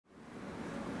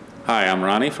Hi, I'm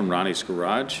Ronnie from Ronnie's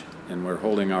Garage, and we're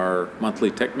holding our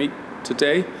monthly tech meet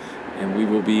today, and we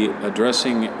will be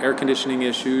addressing air conditioning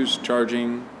issues,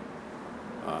 charging,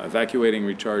 evacuating,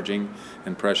 recharging,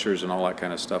 and pressures and all that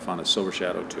kind of stuff on a Silver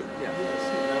Shadow 2. Yeah.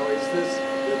 Now is this,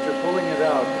 that you're pulling it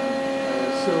out, I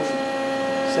assume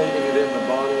saving it in the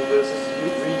bottle, this is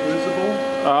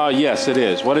reusable? Yes, it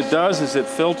is. What it does is it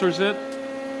filters it.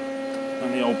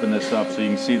 Let me open this up so you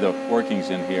can see the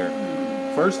workings in here.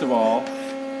 First of all,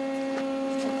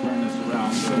 I'll turn this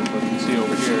around so everybody can see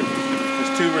over here.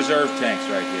 There's two reserve tanks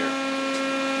right here.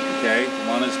 Okay,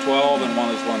 one is 12 and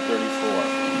one is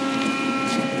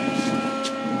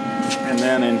 134. And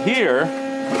then in here,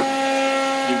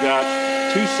 you've got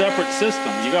two separate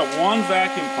systems. You've got one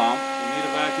vacuum pump. You need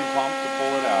a vacuum pump to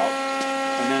pull it out.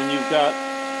 And then you've got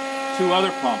two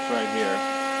other pumps right here.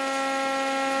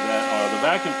 That are, the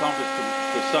vacuum pump is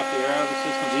to suck the air out of the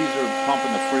system. These are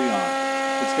pumping the Freon.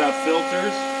 It's got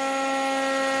filters,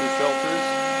 two filters,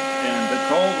 and the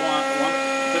cold one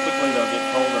typically they'll get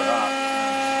cold or hot.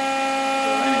 So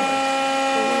anyway,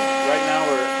 right now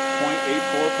we're at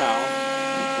 0.84 pounds.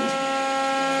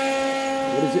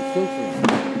 What is it filtering?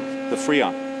 The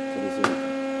Freon. So is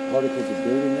there particles of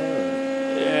dirt in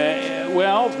there?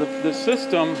 Well, the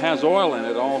system has oil in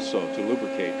it also to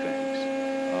lubricate things.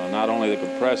 Not only the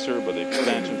compressor, but the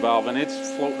expansion valve, and it's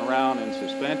floating around in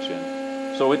suspension,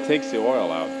 so it takes the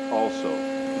oil out also.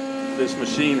 This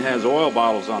machine has oil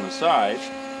bottles on the side,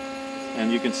 and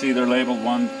you can see they're labeled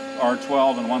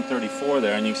R12 and 134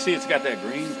 there, and you can see it's got that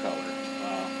green color.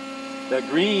 That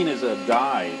green is a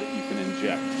dye that you can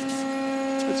inject.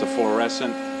 It's a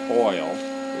fluorescent oil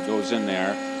that goes in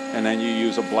there, and then you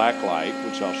use a black light,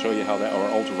 which I'll show you how that, or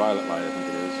ultraviolet light I think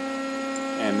it is,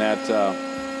 and that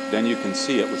then you can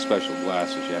see it with special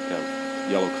glasses. You have to have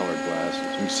yellow colored glasses.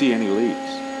 You can see any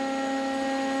leaks.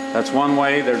 That's one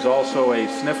way. There's also a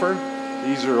sniffer.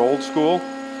 These are old school.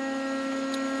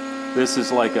 This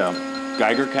is like a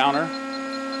Geiger counter.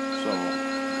 So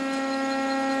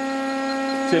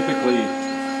typically,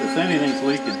 if anything's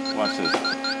leaking, watch this.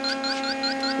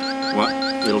 What?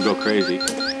 It'll go crazy.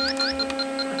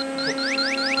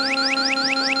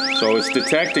 So it's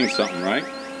detecting something, right?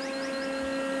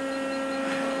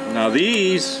 Now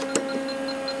these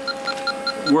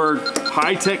were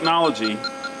high technology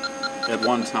at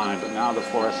one time, but now the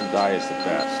fluorescent dye is the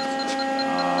best.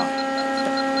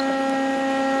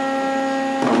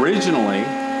 Originally,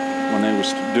 when they were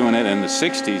doing it in the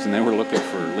 60s and they were looking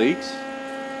for leaks,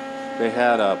 they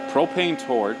had a propane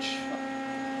torch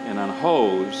and a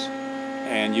hose,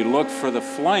 and you look for the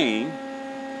flame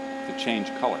to change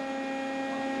color.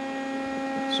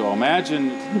 So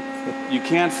imagine you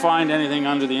can't find anything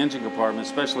under the engine compartment,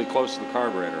 especially close to the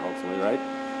carburetor, hopefully, right?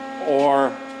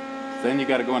 Or then you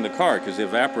got to go in the car because the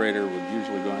evaporator would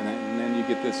usually go in, and then you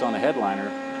get this on a headliner.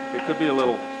 It could be a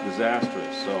little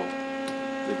disastrous, so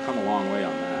they've come a long way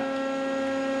on that.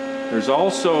 There's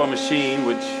also a machine,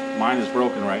 which mine is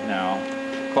broken right now,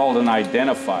 called an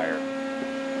identifier.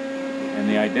 And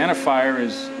the identifier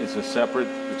is a separate,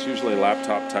 it's usually a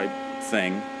laptop type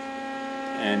thing.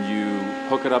 And you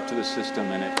hook it up to the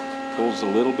system and it pulls a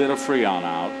little bit of Freon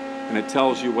out and it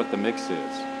tells you what the mix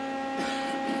is.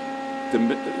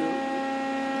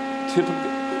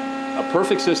 A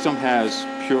perfect system has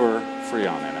pure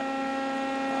Freon in it.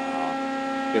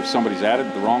 If somebody's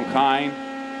added the wrong kind,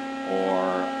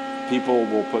 or people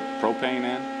will put propane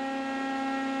in,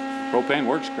 propane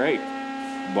works great,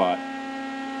 but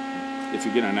if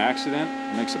you get in an accident,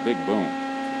 it makes a big boom.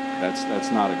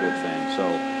 That's not a good thing.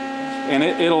 So. And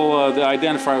the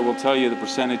identifier will tell you the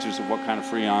percentages of what kind of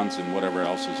Freons and whatever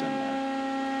else is in there.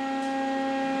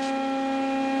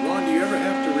 Ron, do you ever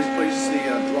have to replace the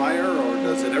dryer, or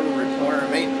does it ever require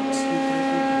maintenance?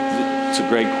 It's a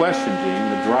great question,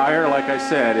 Gene. The dryer, like I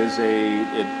said, is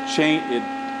it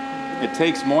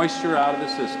takes moisture out of the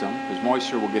system, because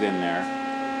moisture will get in there,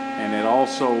 and it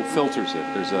also filters it.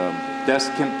 There's a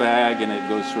desiccant bag, and it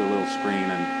goes through a little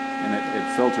screen, and it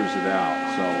filters it out.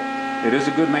 So. It is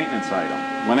a good maintenance item.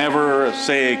 Whenever,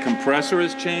 say, a compressor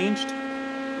is changed,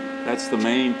 that's the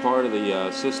main part of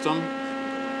the system.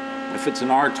 If it's an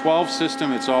R12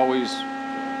 system, it's always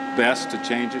best to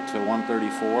change it to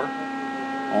 134,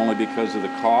 only because of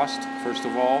the cost, first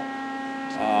of all.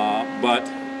 But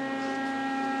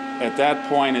at that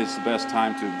point is the best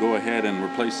time to go ahead and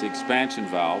replace the expansion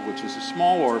valve, which is a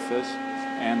small orifice,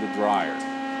 and the dryer.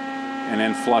 And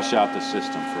then flush out the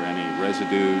system for any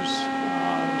residues,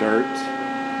 dirt.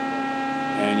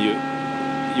 And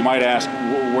you might ask,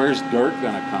 where's dirt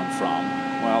going to come from?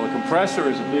 Well, the compressor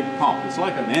is a big pump. It's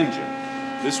like an engine.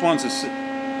 This one's a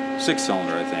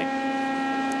six-cylinder, I think.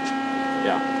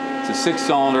 Yeah, it's a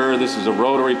 6-cylinder. This is a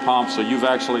rotary pump, so you've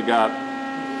actually got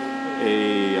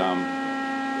a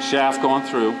shaft going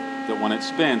through that when it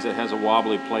spins, it has a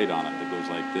wobbly plate on it that goes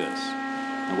like this.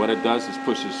 And what it does is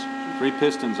pushes 3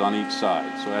 pistons on each side.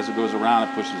 So as it goes around,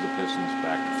 it pushes the pistons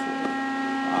back and forth.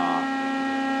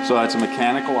 So that's a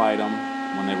mechanical item.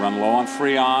 When they run low on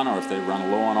Freon, or if they run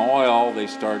low on oil, they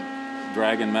start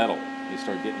dragging metal. They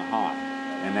start getting hot.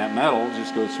 And that metal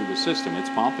just goes through the system. It's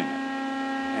pumping it.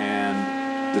 And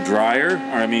the dryer,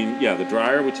 the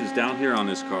dryer, which is down here on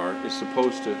this car, is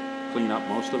supposed to clean up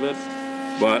most of it.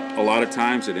 But a lot of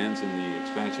times it ends in the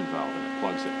expansion valve and it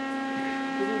plugs it.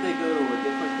 Didn't they go to a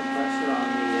different compressor on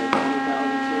the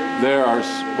 20,000 series? There are,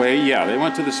 they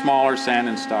went to the smaller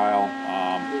Sandin style.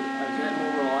 Is that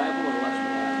more reliable or less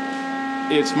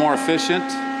reliable? It's more efficient,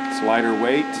 it's lighter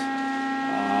weight,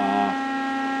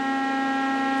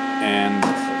 and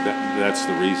that's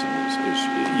the reason. Is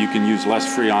you can use less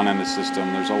Freon in the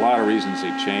system. There's a lot of reasons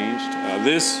they changed.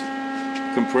 This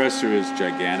compressor is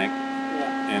gigantic,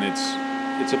 and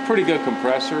it's a pretty good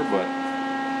compressor, but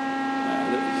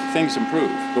things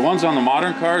improve. The ones on the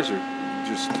modern cars are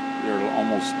they're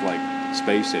almost like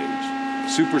space age.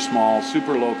 Super small,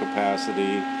 super low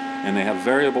capacity, and they have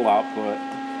variable output.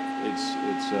 It's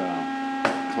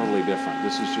totally different.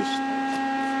 This is just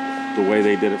the way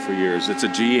they did it for years. It's a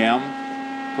GM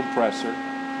compressor,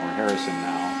 or Harrison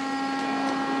now.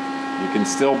 You can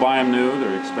still buy them new.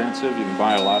 They're expensive. You can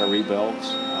buy a lot of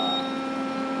rebuilds.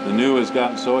 The new has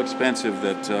gotten so expensive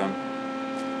that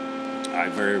I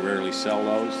very rarely sell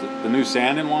those. The new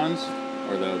Sandin ones,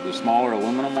 or the smaller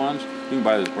aluminum ones, you can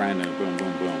buy this brand new, boom,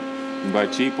 boom, boom. You can buy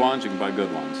cheap ones, you can buy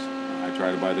good ones. I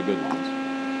try to buy the good ones.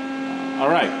 All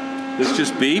right, this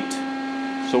just beeped.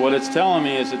 So what it's telling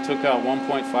me is it took out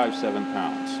 1.57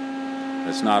 pounds.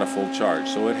 That's not a full charge,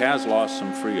 so it has lost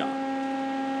some Freon.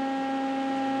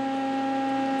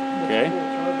 Okay?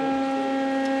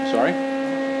 Sorry?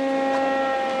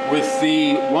 With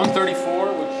the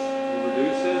 134, which you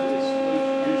reduce it, it's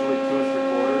usually 2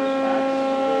 3/4 max.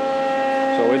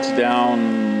 So it's down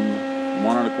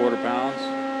 1 1/4 pounds,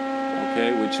 okay,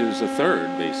 which is a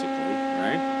third basically,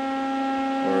 right?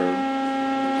 Or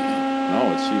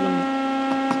no, it's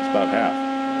about half.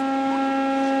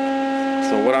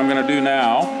 So what I'm going to do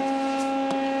now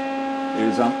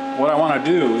is what I want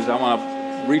to do is I want to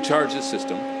recharge the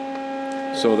system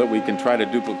so that we can try to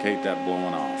duplicate that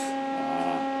blowing off.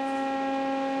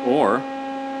 Or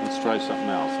let's try something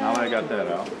else. Now that I got that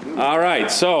out. All right,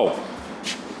 so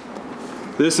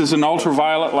this is an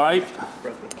ultraviolet light.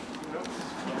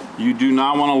 You do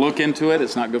not want to look into it.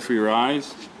 It's not good for your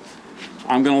eyes.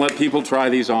 I'm going to let people try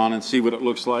these on and see what it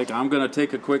looks like. I'm going to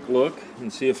take a quick look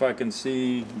and see if I can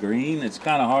see green. It's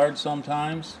kind of hard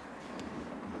sometimes.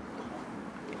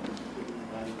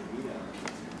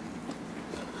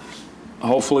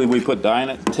 Hopefully we put dye in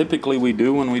it. Typically we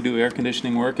do when we do air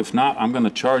conditioning work. If not, I'm going to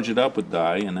charge it up with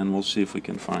dye and then we'll see if we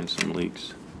can find some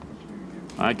leaks.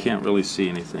 I can't really see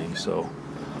anything, so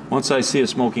once I see a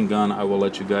smoking gun, I will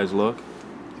let you guys look.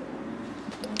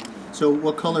 So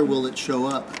what color will it show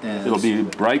up as? It'll be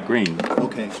bright green.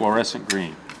 Okay. Fluorescent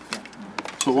green.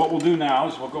 So what we'll do now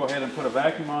is we'll go ahead and put a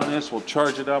vacuum on this. We'll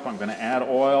charge it up. I'm going to add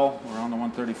oil. We're on the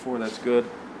 134. That's good.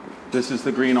 This is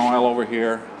the green oil over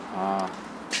here.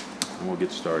 And we'll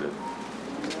get started.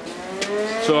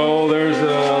 So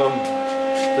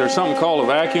there's something called a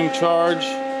vacuum charge.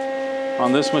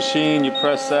 On this machine, you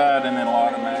press that and it'll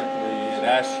automatically, it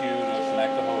asks you to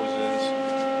connect the hoses,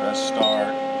 press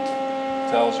start.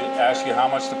 Asks you how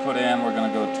much to put in. We're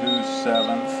going to go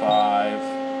 275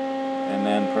 and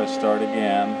then press start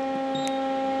again.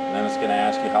 And then it's going to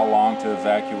ask you how long to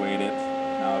evacuate it.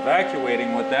 Now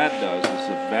evacuating, what that does is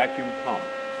a vacuum pump,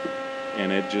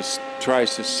 and it just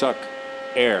tries to suck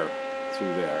air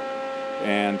through there.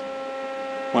 And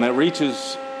when it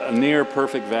reaches a near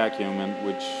perfect vacuum, and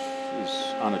which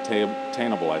is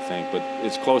unattainable I think, but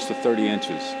it's close to 30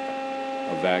 inches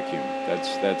of vacuum.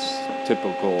 That's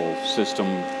typical system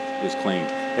is clean.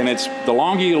 And it's the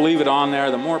longer you leave it on there,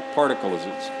 the more particles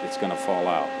it's going to fall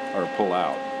out or pull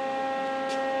out.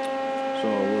 So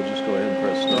we'll just go ahead and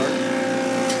press start.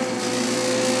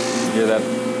 You hear that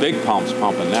big pump's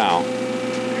pumping now.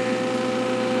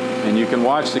 And you can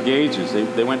watch the gauges.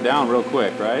 They went down real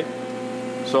quick, right?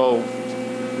 So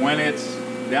when it's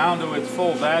down to its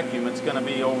full vacuum, it's going to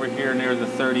be over here near the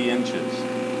 30 inches.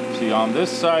 See, on this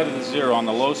side of the zero, on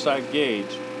the low side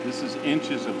gauge, this is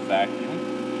inches of vacuum.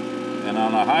 And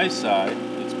on the high side,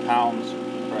 it's pounds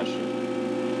of pressure.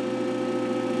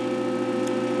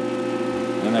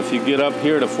 And if you get up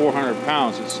here to 400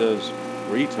 pounds, it says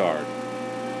retard.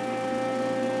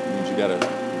 It means you got to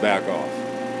back off.